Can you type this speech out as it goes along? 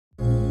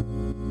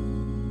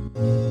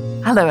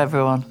Hello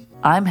everyone,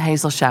 I'm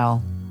Hazel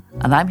Showell,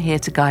 and I'm here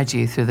to guide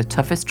you through the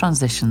toughest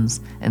transitions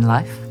in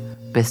life,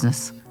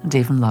 business, and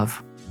even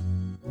love.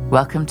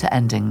 Welcome to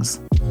Endings.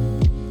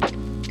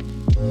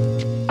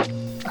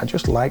 I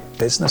just like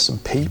business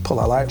and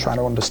people. I like trying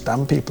to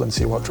understand people and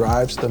see what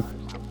drives them.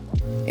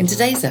 In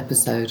today's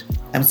episode,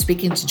 I'm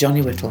speaking to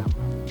Johnny Whittle,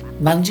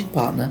 Managing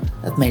Partner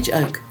of Major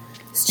Oak,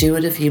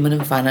 Steward of Human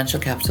and Financial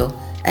Capital,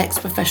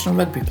 ex-professional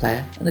rugby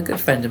player and a good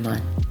friend of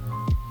mine.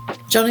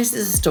 Johnny's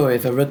is a story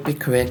of a rugby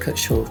career cut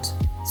short,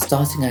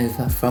 starting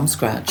over from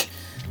scratch,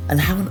 and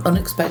how an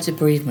unexpected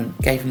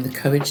bereavement gave him the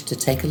courage to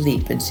take a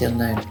leap into the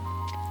unknown.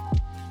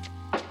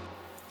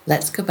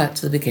 Let's go back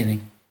to the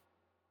beginning.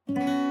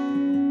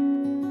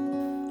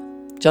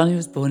 Johnny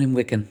was born in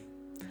Wigan,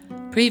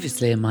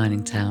 previously a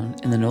mining town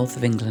in the north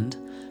of England,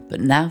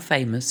 but now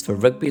famous for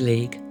rugby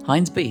league,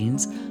 Heinz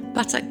beans,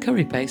 Batak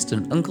curry paste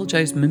and Uncle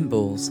Joe's mint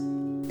balls.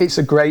 It's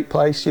a great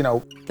place, you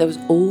know. There was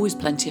always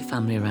plenty of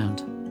family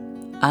around.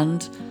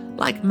 And,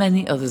 like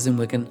many others in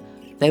Wigan,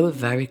 they were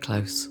very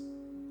close.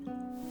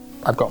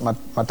 I've got my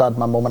dad,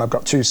 my mum, and I've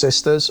got two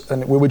sisters,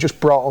 and we were just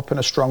brought up in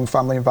a strong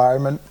family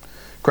environment.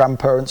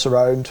 Grandparents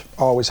around,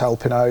 always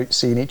helping out,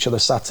 seeing each other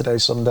Saturday,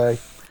 Sunday.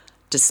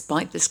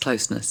 Despite this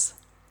closeness,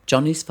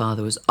 Johnny's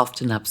father was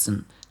often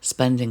absent,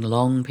 spending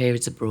long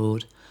periods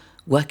abroad,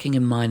 working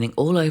in mining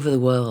all over the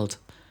world,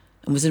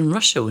 and was in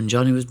Russia when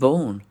Johnny was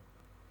born.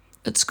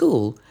 At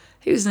school,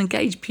 he was an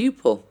engaged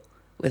pupil,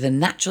 with a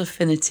natural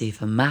affinity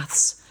for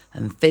maths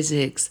and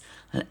physics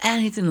and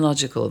anything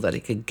logical that he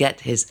could get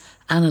his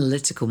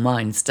analytical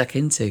mind stuck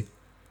into.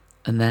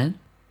 And then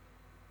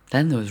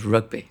there was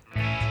rugby.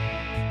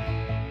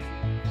 I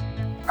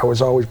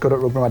was always good at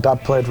rugby. My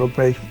dad played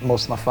rugby,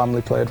 most of my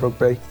family played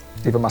rugby,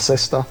 even my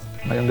sister,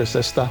 my younger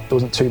sister. There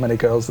wasn't too many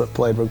girls that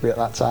played rugby at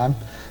that time.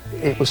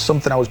 It was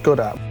something I was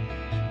good at.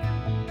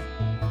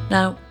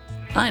 Now,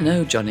 I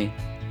know Johnny,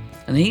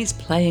 and he's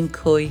playing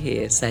coy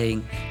here,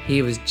 saying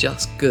he was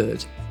just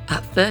good.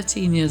 At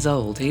 13 years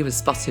old, he was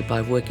spotted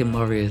by Wigan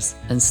Warriors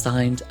and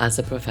signed as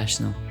a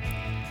professional.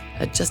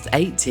 At just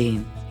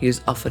 18, he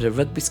was offered a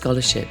rugby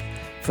scholarship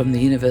from the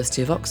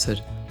University of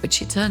Oxford, which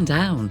he turned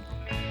down.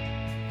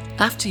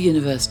 After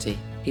university,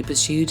 he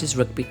pursued his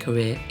rugby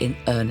career in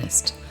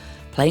earnest,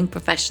 playing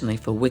professionally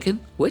for Wigan,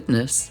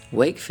 Widnes,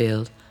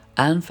 Wakefield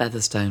and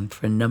Featherstone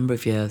for a number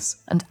of years.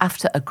 And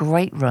after a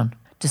great run,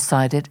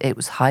 decided it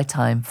was high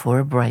time for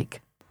a break.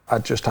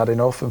 I'd just had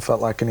enough and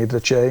felt like I needed a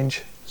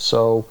change,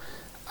 so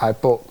I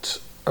booked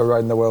a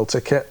round the world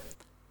ticket.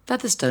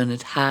 Featherstone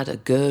had had a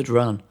good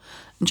run,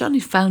 and Johnny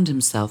found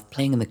himself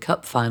playing in the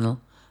cup final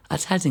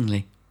at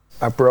Headingley.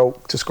 I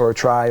broke to score a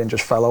try and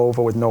just fell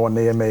over with no one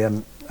near me,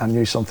 and I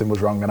knew something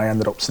was wrong, and I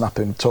ended up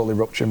totally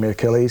rupturing my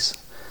Achilles.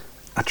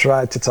 I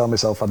tried to tell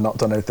myself I'd not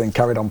done anything,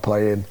 carried on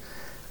playing.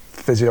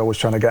 Physio was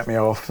trying to get me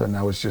off, and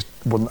I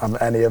wouldn't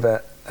have any of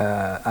it.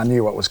 I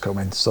knew what was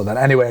coming. So then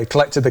anyway, I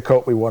collected the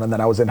cup, we won, and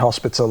then I was in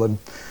hospital, and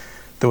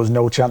there was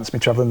no chance of me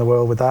travelling the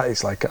world with that.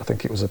 It's like, I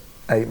think it was an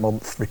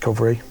 8-month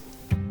recovery.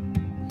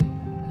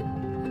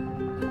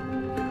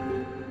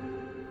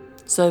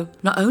 So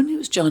not only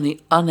was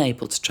Johnny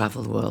unable to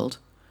travel the world,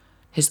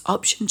 his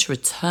option to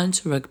return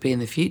to rugby in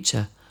the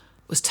future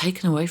was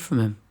taken away from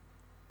him.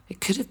 It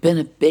could have been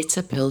a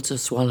bitter pill to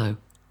swallow,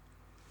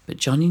 but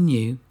Johnny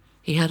knew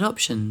he had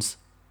options.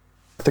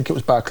 I think it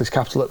was Barclays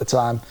Capital at the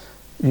time.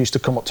 Used to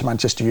come up to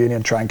Manchester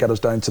Union, try and get us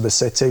down to the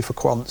city for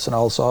quants and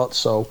all sorts.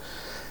 So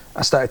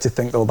I started to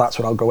think, well, that's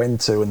what I'll go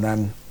into. And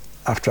then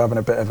after having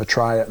a bit of a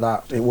try at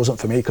that, it wasn't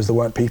for me because there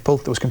weren't people.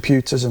 There was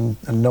computers and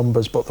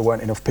numbers, but there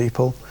weren't enough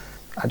people.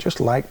 I just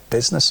like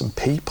business and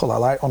people. I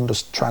like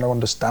trying to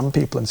understand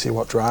people and see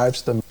what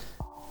drives them.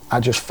 I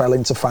just fell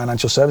into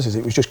financial services.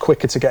 It was just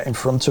quicker to get in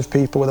front of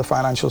people with the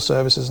financial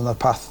services and the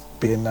path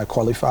being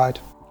qualified.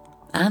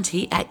 And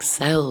he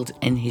excelled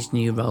in his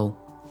new role.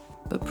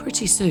 But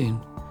pretty soon,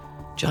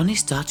 Johnny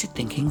started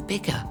thinking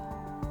bigger.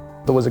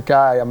 There was a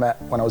guy I met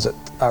when I was at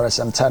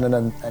RSM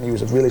Tennant, and he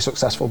was a really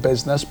successful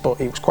business, but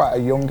he was quite a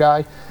young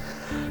guy.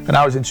 And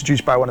I was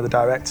introduced by one of the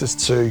directors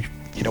to,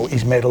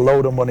 he's made a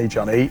load of money,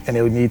 Johnny, and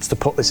he needs to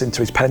put this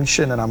into his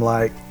pension. And I'm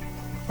like,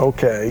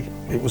 okay.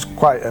 It was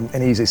quite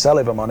an easy sell,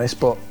 if I'm honest,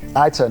 but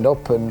I turned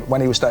up, and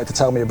when he was starting to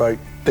tell me about,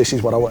 this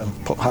is what I want to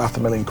put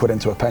 £500,000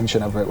 into a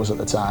pension, whatever it was at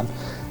the time,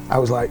 I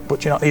was like,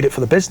 but do you not need it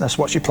for the business?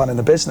 What's your plan in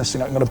the business?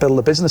 I'm going to build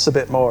the business a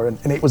bit more. And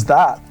it was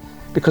that.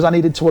 Because I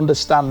needed to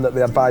understand that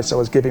the advice I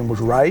was giving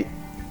was right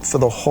for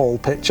the whole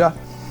picture.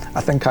 I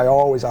think I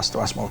always asked to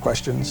ask more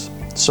questions.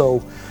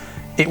 So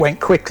it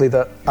went quickly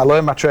that I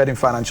learned my trade in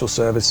financial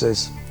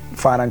services,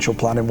 financial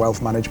planning,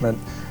 wealth management,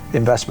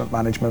 investment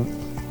management.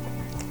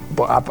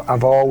 But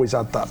I've always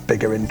had that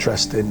bigger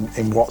interest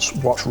in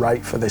what's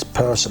right for this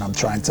person I'm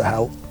trying to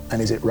help,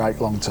 and is it right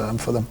long term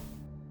for them.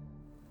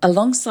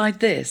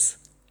 Alongside this,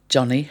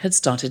 Johnny had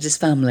started his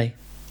family.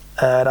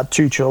 I had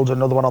 2 children,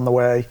 another one on the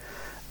way,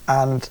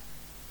 and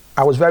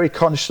I was very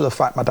conscious of the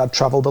fact my dad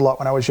travelled a lot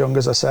when I was young,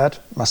 as I said.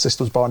 My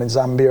sister was born in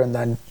Zambia, and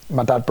then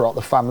my dad brought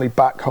the family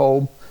back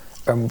home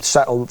and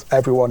settled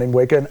everyone in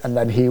Wigan, and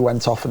then he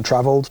went off and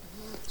travelled.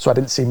 So I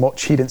didn't see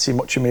much. He didn't see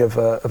much of me of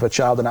a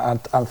child, and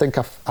I think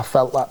I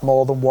felt that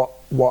more than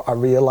what I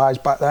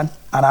realised back then.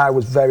 And I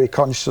was very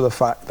conscious of the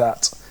fact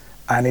that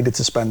I needed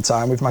to spend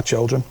time with my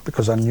children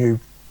because I knew,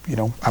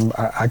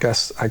 I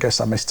guess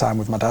I missed time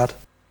with my dad.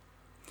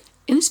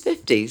 In his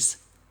 50s,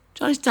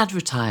 Johnny's dad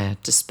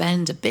retired to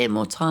spend a bit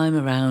more time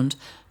around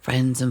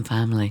friends and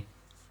family.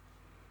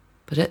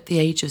 But at the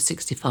age of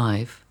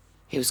 65,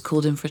 he was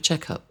called in for a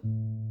checkup.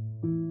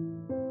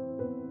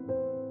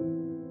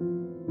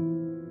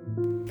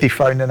 He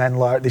found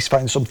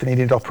something he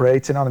needed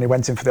operating on, and he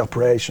went in for the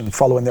operation.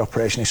 Following the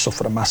operation, he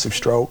suffered a massive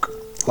stroke.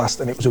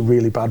 And it was a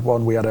really bad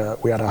one. We had a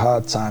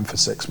hard time for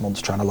 6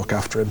 months trying to look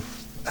after him,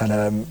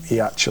 and he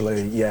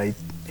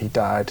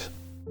died.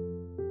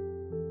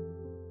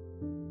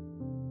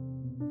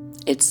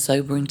 It's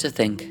sobering to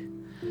think.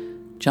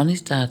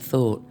 Johnny's dad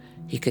thought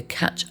he could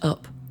catch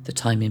up the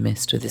time he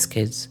missed with his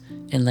kids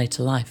in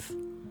later life.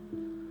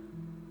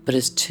 But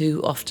as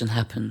too often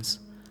happens,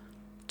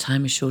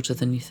 time is shorter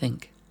than you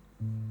think.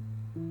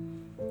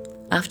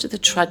 After the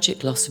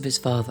tragic loss of his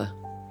father,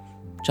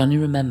 Johnny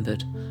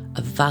remembered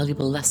a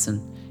valuable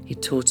lesson he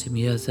taught him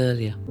years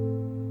earlier.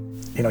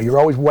 You're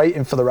always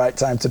waiting for the right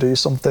time to do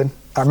something.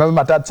 I remember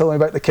my dad telling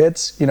me about the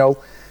kids. You're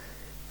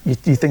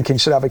thinking,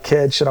 should I have a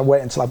kid? Should I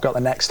wait until I've got the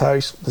next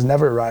house? There's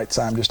never a right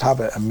time. Just have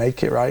it and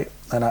make it right.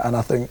 And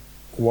I think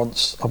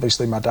once,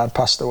 obviously, my dad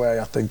passed away,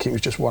 I think it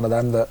was just one of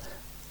them that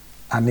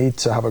I need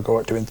to have a go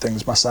at doing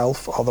things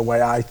myself or the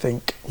way I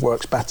think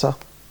works better.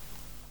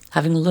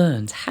 Having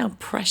learned how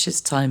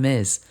precious time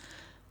is,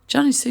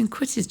 Johnny soon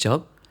quit his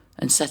job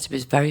and set up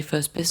his very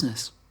first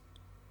business.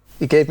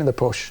 He gave me the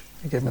push.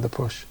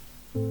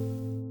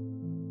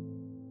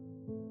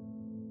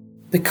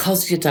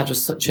 Because your dad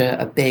was such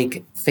a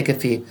big figure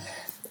for you,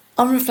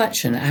 on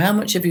reflection, how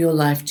much of your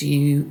life do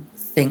you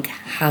think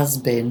has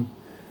been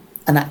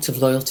an act of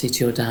loyalty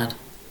to your dad?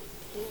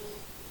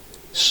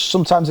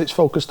 Sometimes it's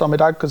focused on my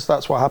dad because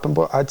that's what happened,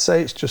 but I'd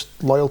say it's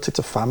just loyalty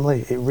to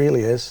family. It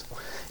really is.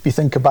 If you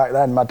think about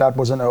then, my dad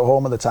wasn't at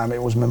home at the time.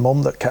 It was my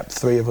mum that kept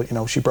three of it.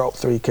 She brought up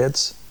 3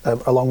 kids,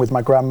 along with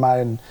my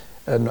grandma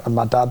and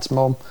my dad's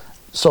mum.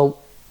 So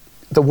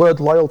the word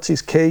loyalty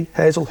is key,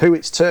 Hazel. Who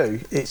it's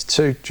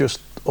to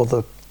just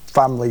other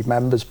family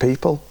members,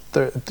 people.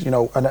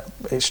 And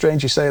it's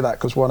strange you say that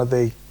because one of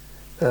the,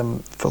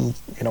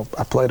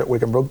 I played at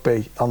Wigan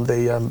Rugby, on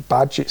the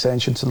badge it's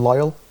ancient and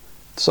loyal.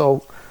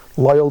 So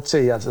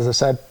loyalty, as I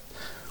said,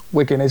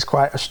 Wigan is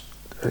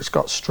it's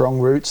got strong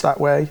roots that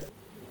way.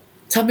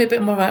 Tell me a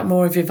bit more about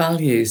more of your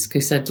values,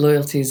 because you said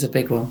loyalty is a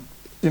big one.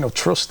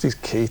 Trust is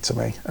key to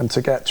me. And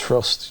to get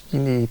trust, you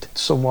need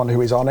someone who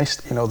is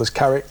honest. There's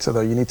character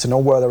there. You need to know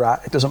where they're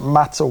at. It doesn't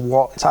matter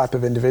what type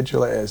of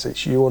individual it is.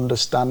 It's you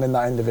understanding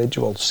that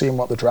individual, seeing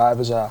what the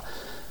drivers are,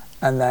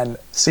 and then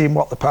seeing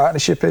what the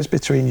partnership is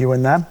between you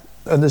and them.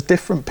 And there's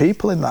different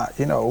people in that,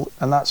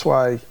 and that's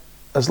why,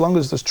 as long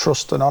as there's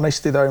trust and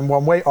honesty there in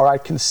one way, or I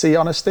can see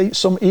honesty.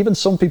 Some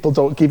people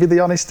don't give you the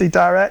honesty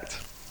direct,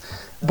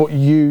 but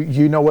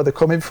you know where they're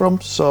coming from,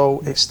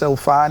 so it's still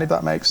fine, if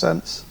that makes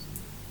sense.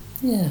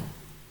 Yeah.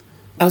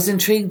 I was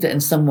intrigued that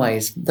in some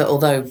ways, that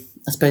although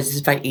I suppose it's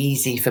very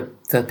easy for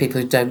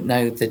people who don't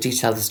know the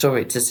detail of the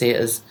story to see it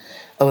as,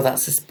 oh,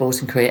 that's a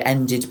sporting career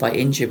ended by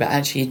injury, but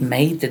actually you'd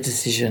made the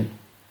decision.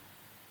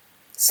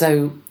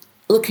 So,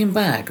 looking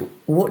back,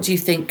 what do you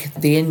think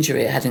the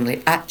injury at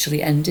Headingley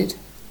actually ended?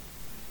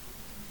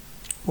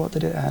 What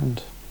did it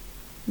end?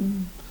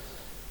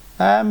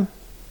 I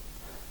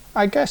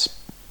guess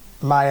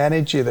my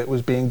energy that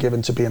was being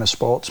given to being a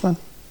sportsman.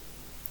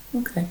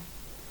 Okay.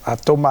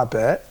 I've done my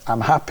bit.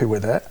 I'm happy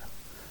with it,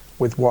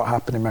 with what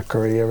happened in my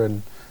career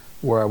and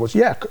where I was.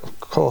 Yeah, of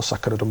course I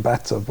could have done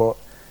better, but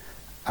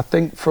I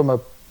think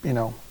from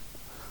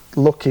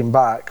looking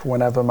back,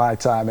 whenever my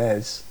time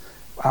is,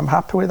 I'm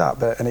happy with that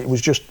bit. And it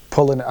was just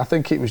I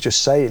think it was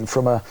just saying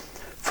from a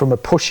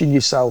pushing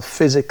yourself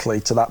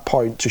physically to that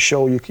point to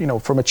show you,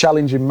 from a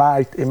challenge in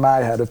my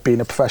head of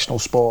being a professional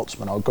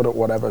sportsman or good at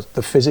whatever,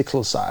 the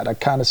physical side, I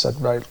kind of said,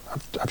 right,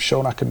 I've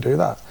shown I can do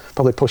that.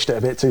 Probably pushed it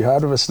a bit too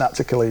hard with a snapped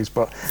Achilles,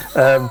 but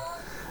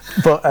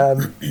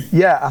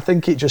yeah, I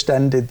think it just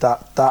ended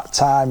that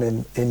time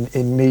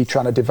in me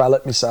trying to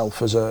develop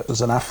myself as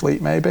an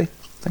athlete. Maybe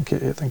I think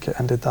it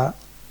ended that.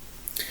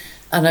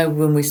 I know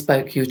when we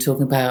spoke, you were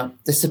talking about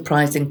the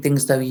surprising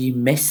things though you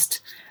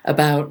missed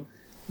about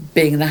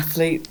being an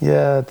athlete.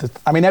 Yeah,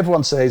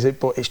 everyone says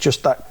it, but it's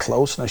just that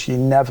closeness.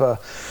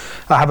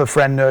 I have a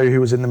friend now who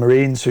was in the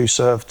Marines who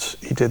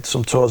he did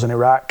some tours in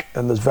Iraq,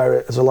 and there's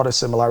a lot of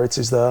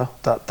similarities there.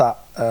 That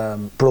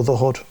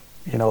brotherhood,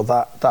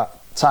 that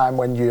time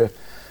when you're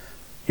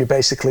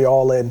basically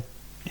all in.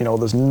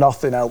 There's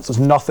nothing else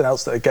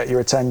that would get your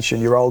attention.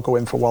 You're all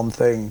going for one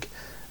thing.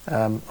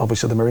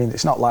 Obviously, the Marines,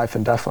 it's not life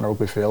and death on a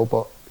rugby field,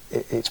 but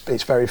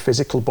it's very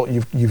physical. But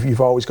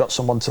you've always got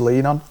someone to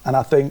lean on, and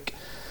I think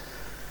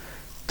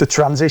the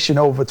transition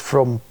over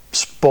from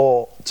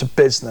sport to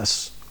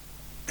business,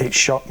 it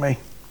shocked me.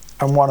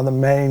 And one of the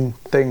main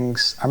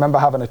things, I remember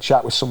having a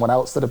chat with someone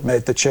else that had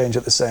made the change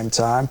at the same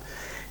time,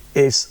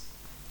 is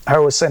how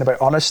I was saying about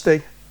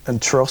honesty.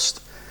 and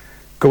trust.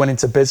 Going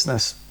into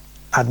business,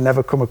 I'd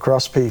never come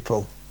across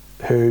people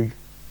who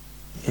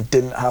you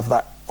didn't have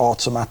that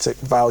automatic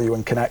value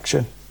and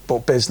connection.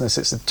 But business,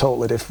 it's a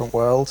totally different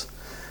world.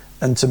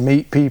 And to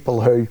meet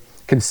people who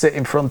can sit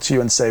in front of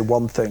you and say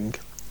one thing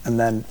and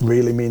then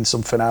really mean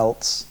something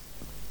else,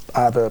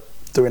 either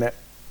doing it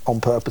on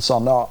purpose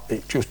or not,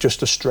 it was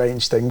just a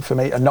strange thing for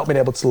me. And not being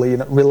able to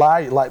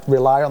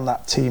rely on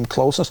that team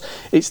closeness.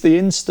 It's the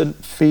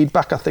instant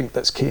feedback, I think,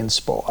 that's key in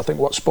sport. I think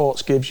what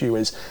sports gives you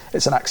is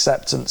it's an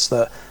acceptance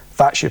that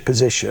that's your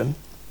position.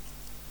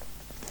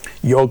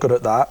 You're good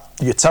at that.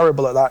 You're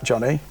terrible at that,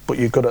 Johnny, but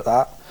you're good at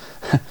that.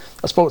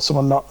 I spoke to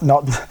someone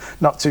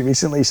not too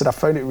recently. He said, I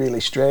found it really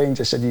strange.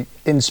 I said,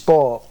 in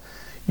sport,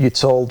 you're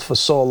told for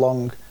so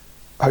long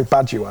how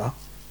bad you are,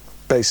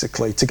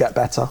 basically, to get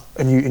better,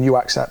 and you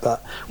accept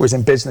that. Whereas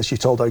in business, you're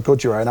told how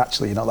good you are, and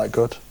actually you're not that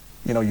good.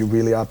 You know, you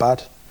really are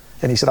bad.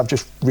 And he said, I've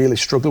just really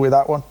struggled with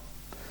that one.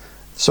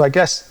 So I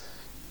guess,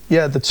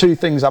 yeah, the two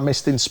things I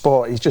missed in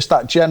sport is just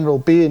that general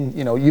being,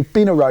 you know, you've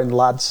been around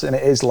lads, and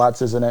it is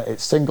lads, isn't it?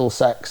 It's single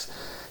sex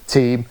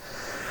team.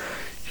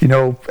 You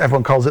know,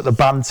 everyone calls it the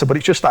banter, but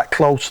it's just that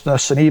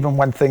closeness. And even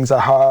when things are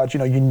hard, you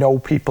know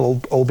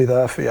people will be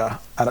there for you.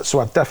 And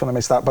so I've definitely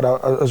missed that.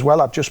 But as well,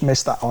 I've just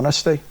missed that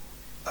honesty.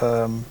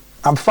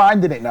 I'm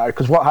finding it now,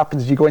 because what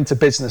happens is you go into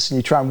business and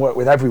you try and work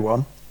with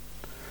everyone,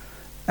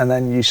 and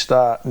then you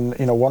start, and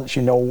you know, once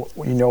you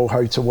know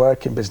how to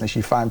work in business,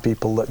 you find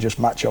people that just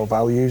match your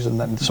values, and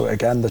then so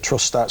again the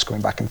trust starts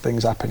coming back and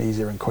things happen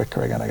easier and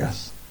quicker again, I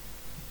guess.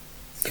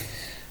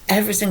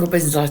 Every single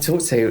business I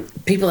talk to,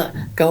 people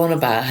go on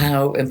about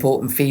how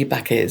important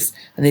feedback is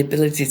and the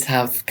ability to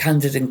have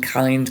candid and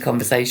kind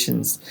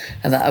conversations,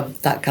 and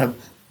that kind of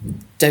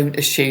don't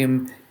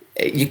assume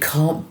you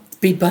can't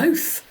be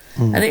both.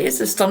 And it is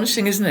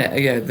astonishing, isn't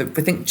it? Yeah,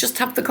 we think just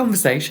have the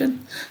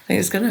conversation. I think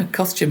it's going to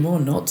cost you more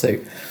not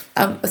to.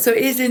 So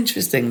it is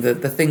interesting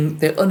that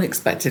the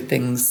unexpected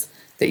things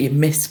that you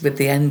miss with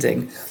the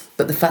ending,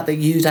 but the fact that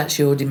you'd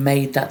actually already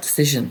made that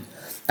decision.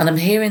 And I'm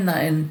hearing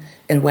that in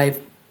a way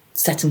of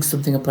setting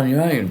something up on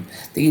your own,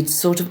 that you'd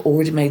sort of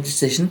already made a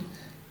decision,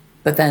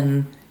 but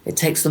then it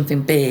takes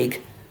something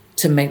big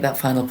to make that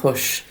final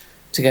push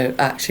to go,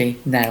 actually,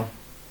 now,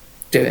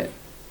 do it.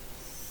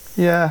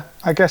 Yeah,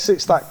 I guess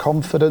it's that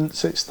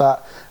confidence. It's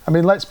that. I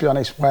mean, let's be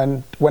honest.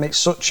 When it's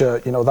such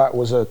a, you know, that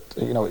was a,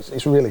 you know,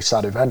 it's a really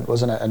sad event,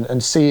 wasn't it?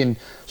 And seeing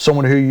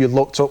someone who you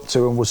looked up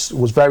to and was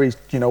very,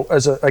 you know,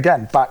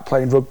 again back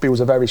playing rugby,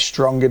 was a very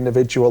strong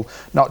individual,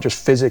 not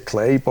just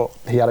physically, but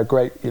he had a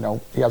great, you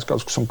know, he has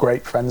got some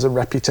great friends and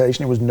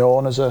reputation. He was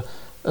known as a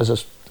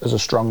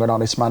strong and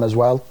honest man as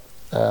well.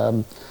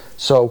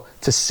 So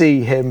to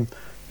see him,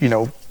 you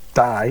know,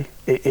 die,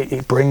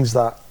 it brings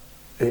that.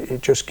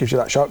 It just gives you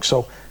that shock.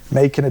 So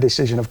making a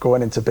decision of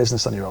going into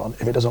business on your own,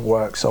 if it doesn't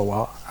work, so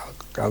what?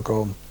 I'll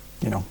go,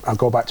 you know, I'll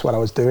go back to what I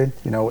was doing.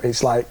 You know,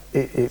 it's like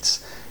it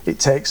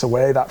takes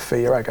away that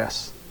fear, I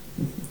guess.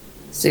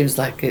 Seems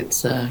like it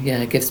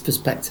gives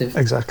perspective.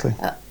 Exactly.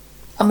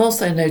 I'm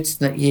also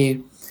noticing that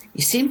you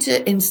seem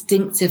to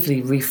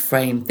instinctively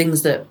reframe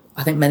things that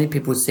I think many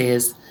people would see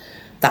as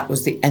that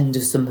was the end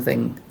of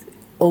something.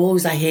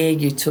 Always I hear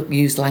you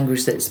use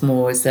language that's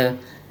more as a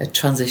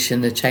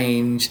transition, a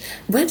change.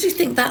 Where do you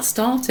think that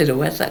started, or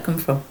where did that come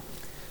from?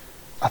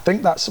 I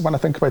think that's, when I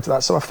think about it,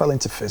 that's how I fell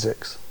into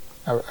physics.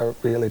 I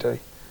really do.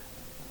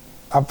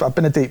 I've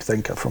been a deep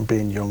thinker from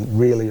being young,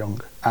 really young,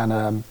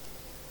 and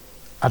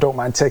I don't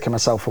mind taking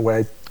myself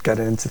away,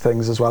 getting into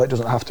things as well. It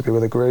doesn't have to be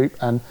with a group.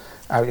 And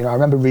I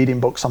remember reading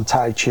books on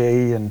Tai Chi,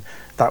 and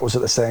that was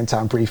at the same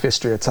time Brief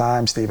History of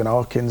Time, Stephen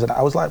Hawkins, and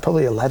I was like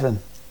probably 11,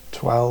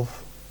 12.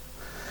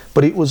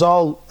 But it was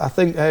all, I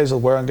think, Hazel,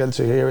 where I'm getting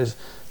to here is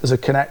there's a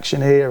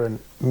connection here, and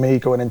me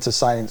going into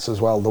science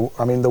as well.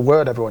 The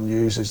word everyone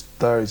uses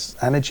there is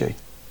energy.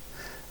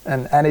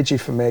 And energy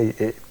for me,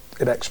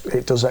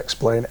 it does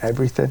explain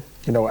everything.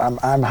 You know,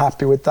 I'm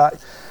happy with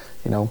that.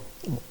 You know,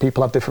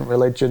 people have different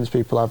religions,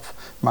 people have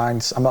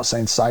minds. I'm not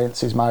saying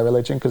science is my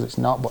religion, because it's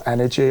not, but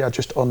energy, I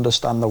just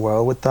understand the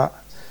world with that.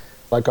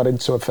 I got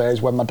into a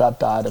phase when my dad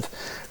died of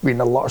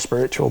reading a lot of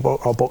spiritual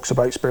books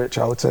about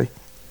spirituality.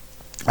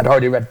 I'd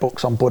already read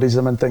books on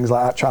Buddhism and things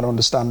like that, trying to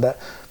understand it,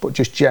 but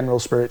just general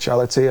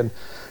spirituality. And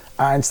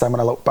Einstein, when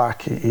I look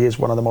back, he is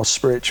one of the most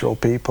spiritual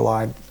people.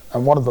 And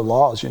one of the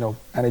laws, you know,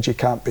 energy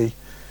can't be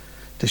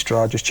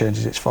destroyed, just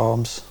changes its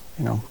forms.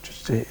 You know,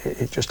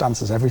 it just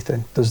answers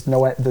everything. There is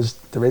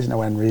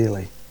no end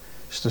really.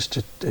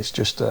 It's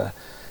just a,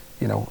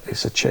 you know,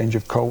 it's a change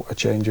of coat, a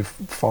change of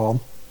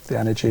form. The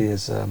energy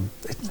is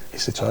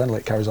it's eternal.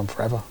 It carries on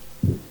forever.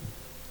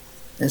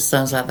 It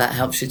sounds like that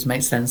helps you to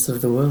make sense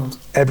of the world.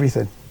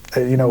 Everything.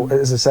 You know,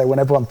 as I say, when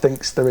everyone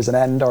thinks there is an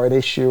end or an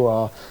issue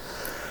or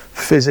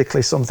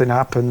physically something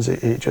happens,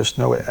 it just,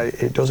 no,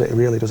 it does. It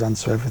really does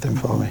answer everything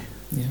for me.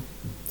 Yeah.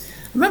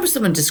 I remember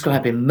someone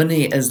describing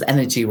money as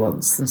energy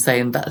once and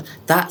saying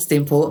that's the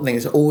important thing,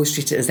 is always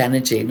treat it as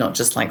energy, not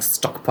just like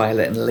stockpile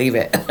it and leave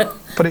it.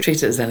 But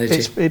treat it as energy.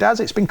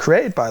 It's been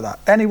created by that.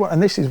 Anyone,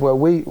 and this is where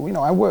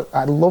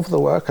I love the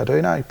work I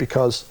do now,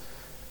 because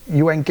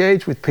you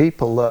engage with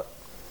people that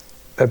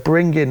are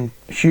bringing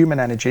human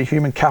energy,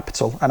 human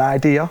capital, an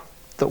idea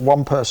that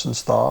one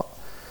person's thought,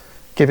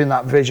 giving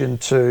that vision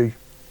to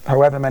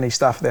however many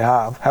staff they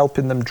have,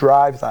 helping them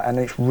drive that, and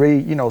it's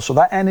so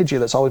that energy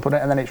that's always put in,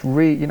 and then it's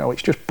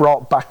just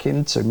brought back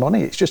into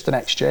money. It's just an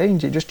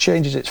exchange. It just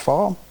changes its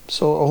form.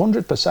 So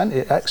 100%,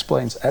 it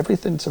explains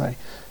everything to me.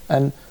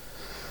 And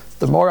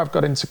the more I've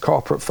got into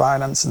corporate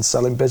finance and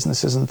selling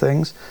businesses and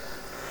things,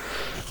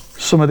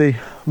 some of the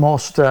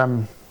most,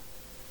 the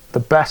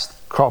best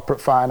corporate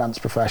finance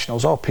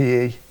professionals or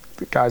PE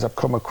guys I've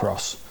come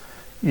across,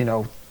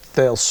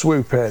 they'll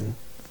swoop in,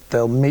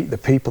 they'll meet the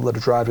people that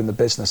are driving the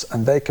business,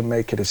 and they can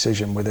make a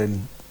decision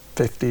within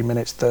 15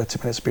 minutes, 30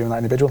 minutes of being that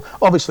individual.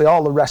 Obviously,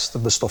 all the rest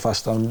of the stuff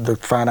has done, the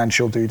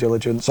financial due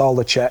diligence, all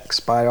the checks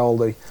by all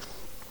the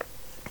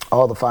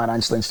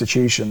financial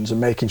institutions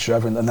and making sure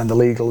everything, and then the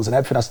legals and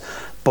everything else.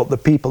 But the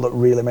people that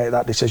really make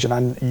that decision,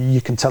 and you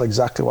can tell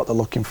exactly what they're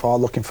looking for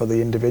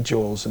the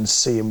individuals and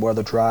seeing where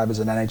the drivers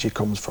and energy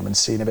comes from and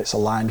seeing if it's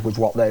aligned with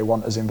what they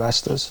want as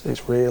investors.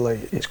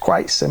 It's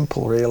quite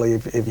simple, really,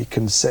 if you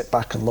can sit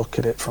back and look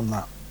at it from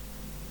that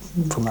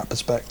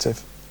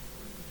perspective.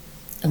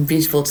 And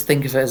beautiful to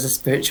think of it as a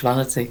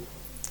spirituality.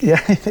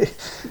 Yeah, it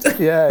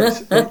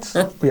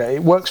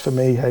works for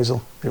me,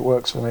 Hazel. It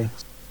works for me.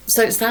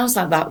 So it sounds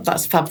like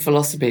that's fab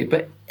philosophy,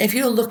 but if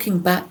you're looking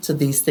back to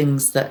these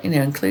things that,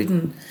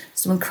 including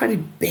some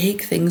incredibly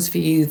big things for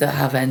you that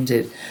have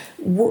ended,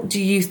 what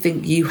do you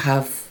think you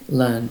have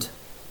learned?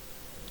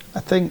 I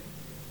think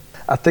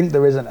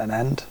there isn't an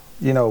end,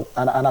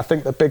 and I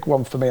think the big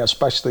one for me,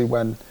 especially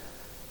when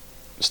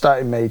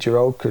starting Major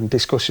Oak and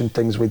discussing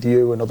things with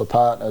you and other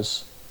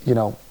partners,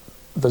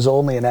 there's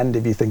only an end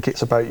if you think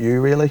it's about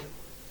you, really.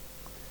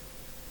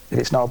 If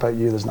it's not about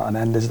you, there's not an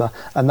end, is there?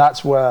 And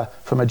that's where,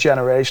 from a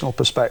generational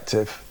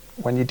perspective,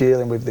 when you're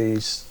dealing with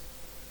these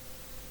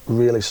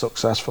really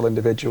successful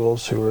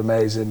individuals who are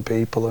amazing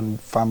people and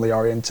family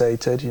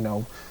orientated,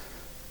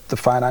 the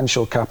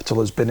financial capital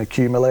has been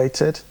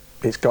accumulated.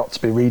 It's got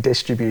to be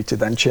redistributed,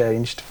 then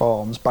changed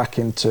forms back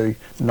into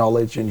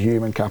knowledge and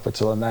human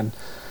capital, and then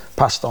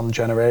passed on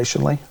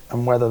generationally.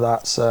 And whether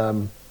that's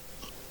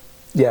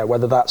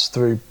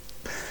through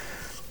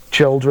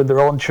children, their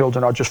own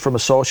children, or just from a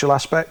social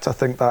aspect, I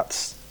think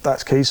that's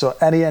key. So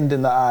any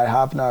ending that I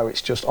have now,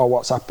 it's just,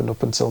 what's happened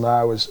up until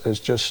now has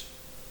just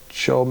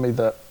shown me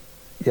that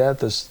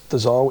there's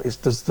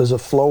a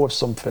flow of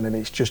something, and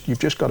it's just you've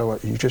just got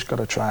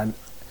to try and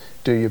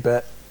do your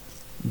bit.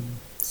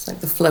 It's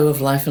like the flow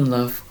of life and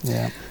love.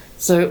 Yeah.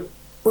 So,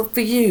 for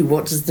you,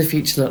 what does the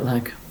future look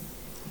like?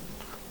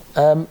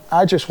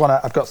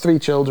 I've got 3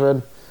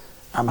 children.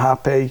 I'm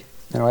happy.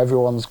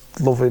 Everyone's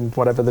loving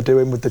whatever they're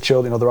doing with the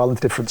children. They're all in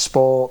different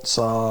sports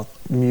or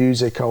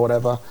music or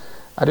whatever.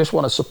 I just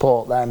want to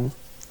support them.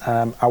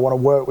 I want to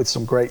work with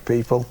some great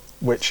people,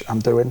 which I'm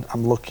doing.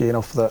 I'm lucky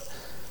enough that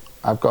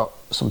I've got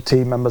some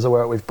team members I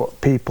work with,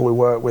 but people we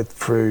work with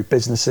through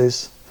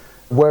businesses.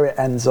 Where it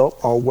ends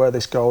up or where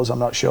this goes, I'm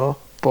not sure.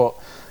 But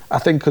I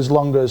think as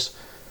long as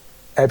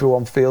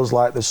everyone feels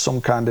like there's some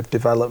kind of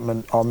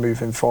development or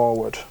moving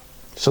forward.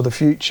 So the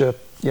future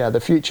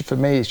for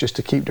me is just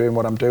to keep doing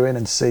what I'm doing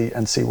and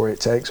see where it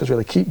takes us,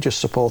 really. Keep just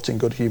supporting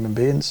good human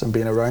beings and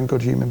being around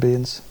good human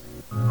beings.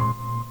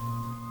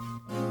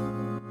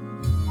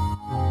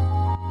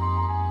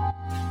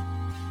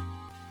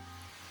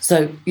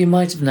 So you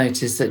might have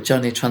noticed that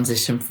Johnny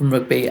transitioned from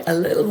rugby a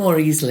little more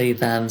easily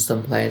than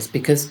some players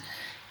because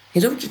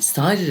he'd already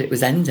decided it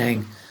was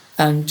ending.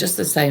 And just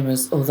the same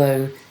as,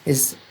 although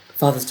his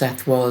father's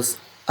death was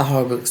a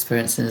horrible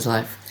experience in his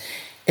life,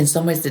 in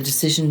some ways the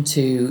decision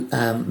to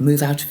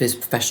move out of his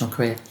professional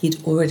career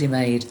he'd already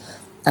made,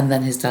 and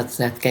then his dad's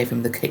death gave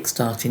him the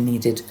kickstart he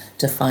needed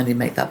to finally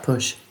make that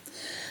push.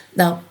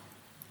 Now,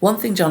 one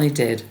thing Johnny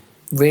did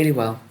really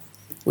well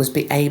was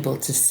be able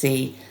to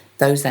see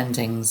those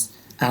endings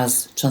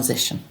as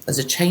transition, as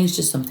a change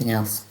to something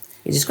else.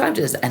 He described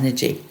it as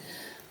energy,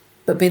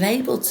 but being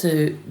able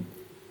to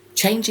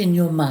change in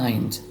your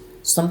mind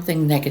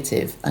something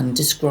negative and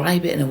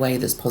describe it in a way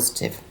that's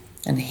positive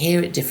and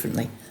hear it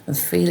differently and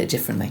feel it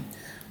differently,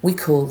 we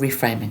call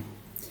reframing.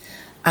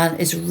 And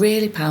it's a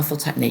really powerful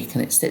technique,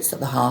 and it sits at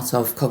the heart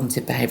of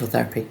cognitive behavioural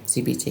therapy,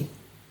 CBT.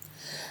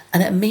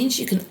 And it means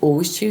you can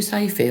always choose how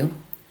you feel,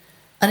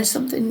 and it's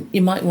something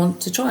you might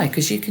want to try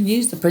because you can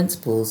use the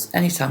principles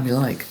anytime you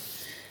like.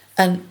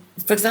 And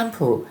for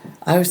example,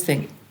 I always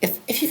think,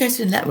 if you go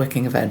to a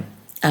networking event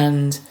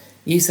and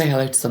you say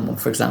hello to someone,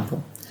 for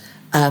example,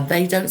 and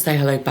they don't say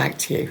hello back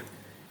to you,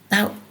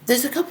 now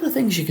there's a couple of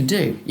things you can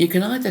do. You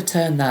can either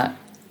turn that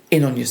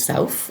in on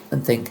yourself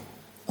and think,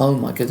 oh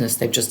my goodness,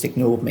 they've just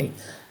ignored me.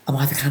 Am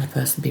I the kind of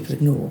person people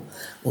ignore?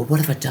 Or what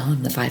have I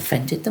done? Have I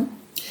offended them?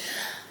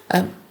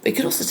 You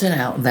could also turn it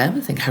out on them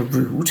and think, how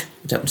rude,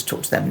 I don't want to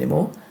talk to them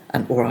anymore,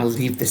 or I'll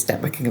leave this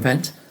networking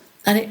event.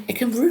 And it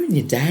can ruin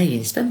your day.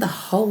 You spend the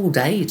whole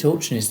day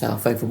torturing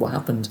yourself over what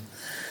happened.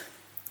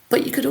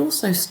 But you could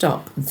also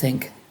stop and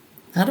think,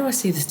 how do I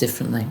see this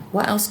differently?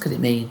 What else could it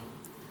mean?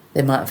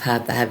 They might have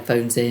had their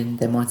headphones in,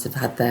 they might have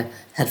had their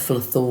head full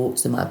of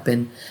thoughts, they might have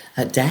been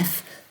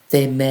deaf,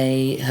 they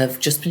may have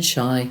just been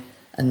shy,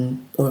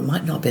 or it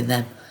might not have been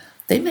them.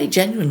 They may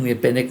genuinely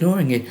have been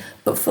ignoring you,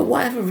 but for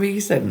whatever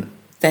reason,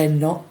 they're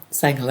not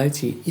saying hello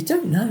to you. You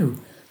don't know.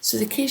 So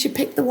the key is you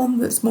pick the one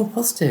that's more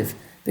positive,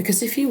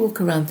 because if you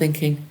walk around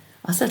thinking,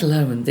 I said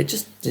hello and they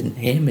just didn't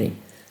hear me,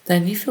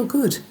 then you feel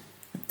good.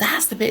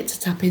 That's the bit to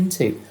tap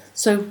into.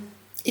 So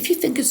if you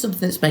think of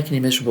something that's making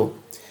you miserable,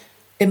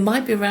 it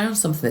might be around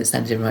something that's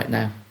ending right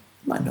now.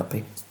 It might not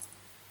be.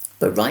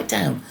 But write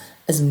down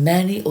as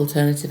many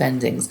alternative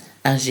endings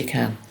as you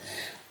can.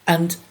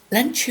 And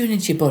then tune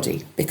into your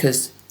body,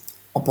 because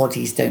our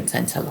bodies don't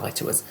tend to lie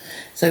to us.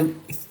 So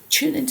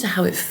tune into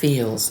how it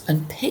feels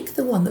and pick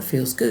the one that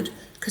feels good,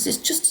 because it's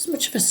just as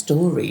much of a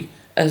story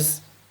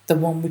as the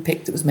one we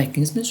picked that was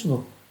making us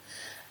miserable.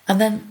 And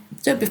then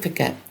don't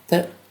forget,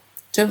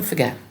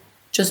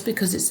 just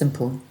because it's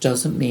simple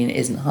doesn't mean it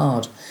isn't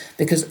hard,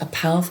 because a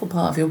powerful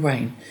part of your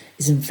brain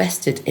is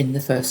invested in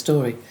the first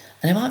story,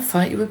 and it might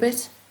fight you a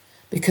bit,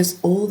 because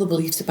all the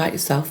beliefs about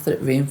yourself that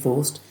it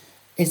reinforced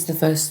is the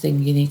first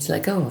thing you need to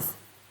let go of.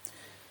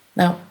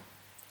 Now,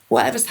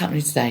 whatever's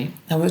happening today,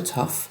 however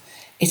tough,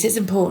 it is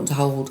important to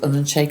hold an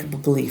unshakable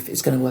belief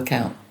it's going to work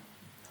out,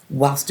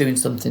 whilst doing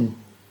something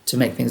to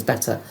make things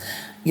better.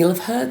 You'll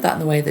have heard that in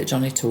the way that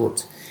Johnny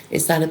taught.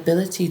 It's that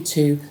ability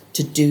to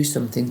do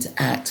something, to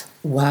act,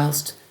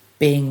 whilst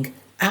being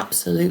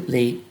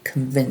absolutely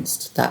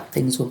convinced that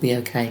things will be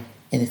okay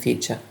in the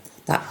future.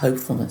 That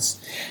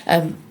hopefulness.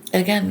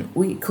 Again,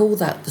 we call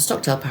that the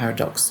Stockdale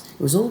paradox.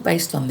 It was all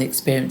based on the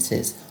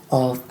experiences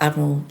of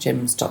Admiral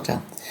Jim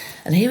Stockdale.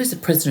 And he was a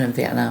prisoner in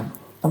Vietnam.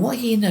 And what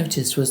he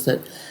noticed was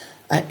that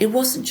it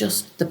wasn't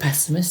just the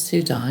pessimists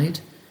who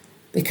died,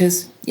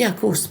 because, yeah, of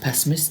course, the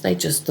pessimists, they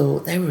just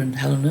thought they were in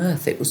hell on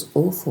earth. It was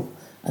awful.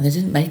 And they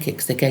didn't make it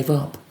because they gave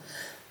up.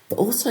 But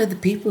also the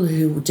people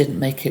who didn't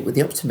make it were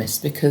the optimists,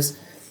 because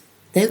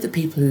they're the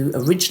people who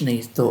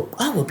originally thought,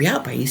 we'll be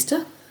out by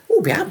Easter.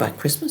 We'll be out by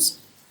Christmas.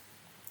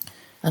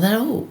 And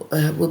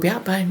then, we'll be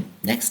out by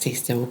next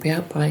Easter. We'll be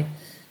out by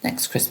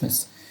next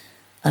Christmas.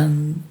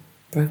 And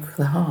broke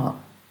their heart.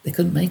 They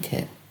couldn't make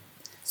it.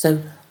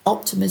 So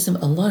optimism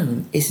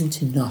alone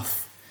isn't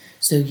enough.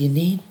 So you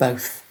need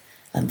both.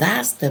 And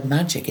that's the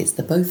magic. It's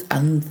the both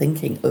and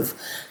thinking of,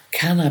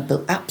 can I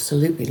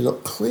absolutely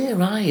look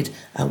clear-eyed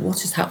at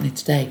what is happening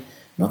today? I'm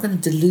not going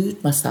to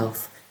delude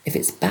myself. If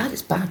it's bad,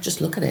 it's bad.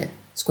 Just look at it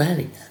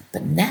squarely.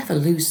 But never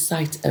lose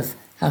sight of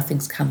how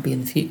things can be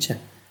in the future,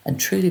 and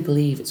truly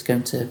believe it's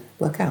going to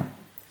work out.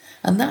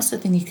 And that's the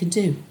thing you can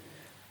do,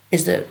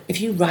 is that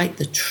if you write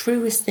the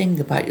truest thing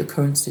about your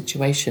current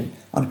situation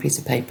on a piece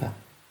of paper,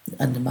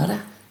 and no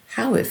matter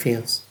how it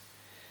feels,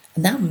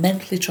 and now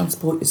mentally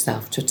transport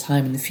yourself to a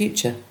time in the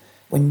future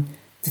when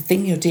the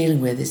thing you're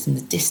dealing with is in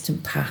the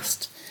distant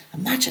past.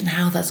 Imagine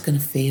how that's going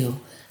to feel,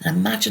 and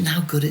imagine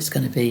how good it's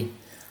going to be.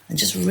 And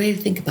just really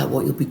think about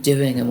what you'll be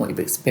doing and what you'll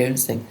be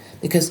experiencing.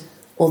 Because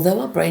although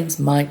our brains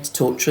might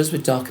torture us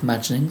with dark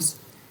imaginings,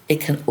 it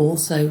can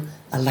also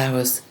allow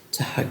us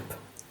to hope.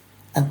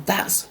 And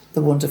that's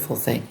the wonderful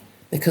thing,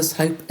 because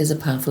hope is a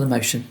powerful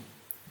emotion.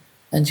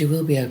 And you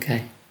will be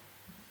okay.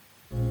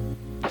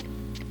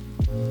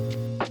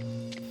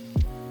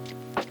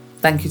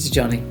 Thank you to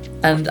Johnny,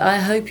 and I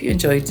hope you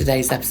enjoyed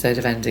today's episode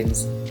of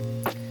Endings.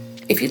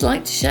 If you'd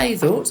like to share your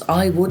thoughts,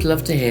 I would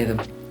love to hear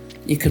them.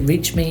 You can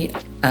reach me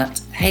at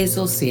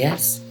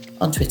HazelCS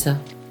on Twitter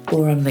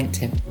or on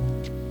LinkedIn.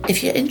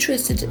 If you're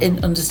interested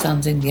in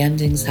understanding the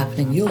endings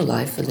happening in your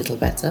life a little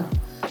better,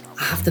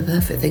 I have the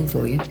perfect thing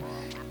for you.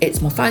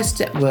 It's my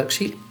 5-step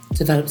worksheet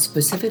developed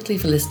specifically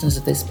for listeners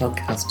of this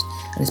podcast,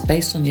 and it's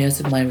based on years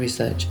of my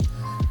research.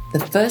 The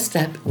first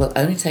step will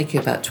only take you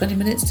about 20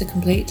 minutes to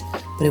complete,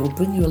 but it will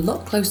bring you a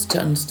lot closer to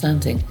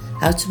understanding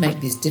how to make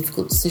these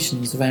difficult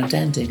decisions around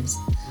endings.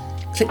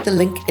 Click the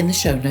link in the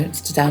show notes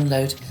to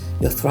download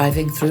your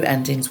Thriving Through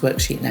Endings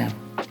worksheet now.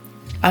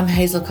 I'm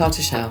Hazel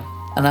Carter-Shaw,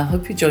 and I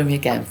hope you join me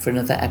again for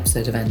another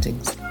episode of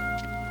Endings.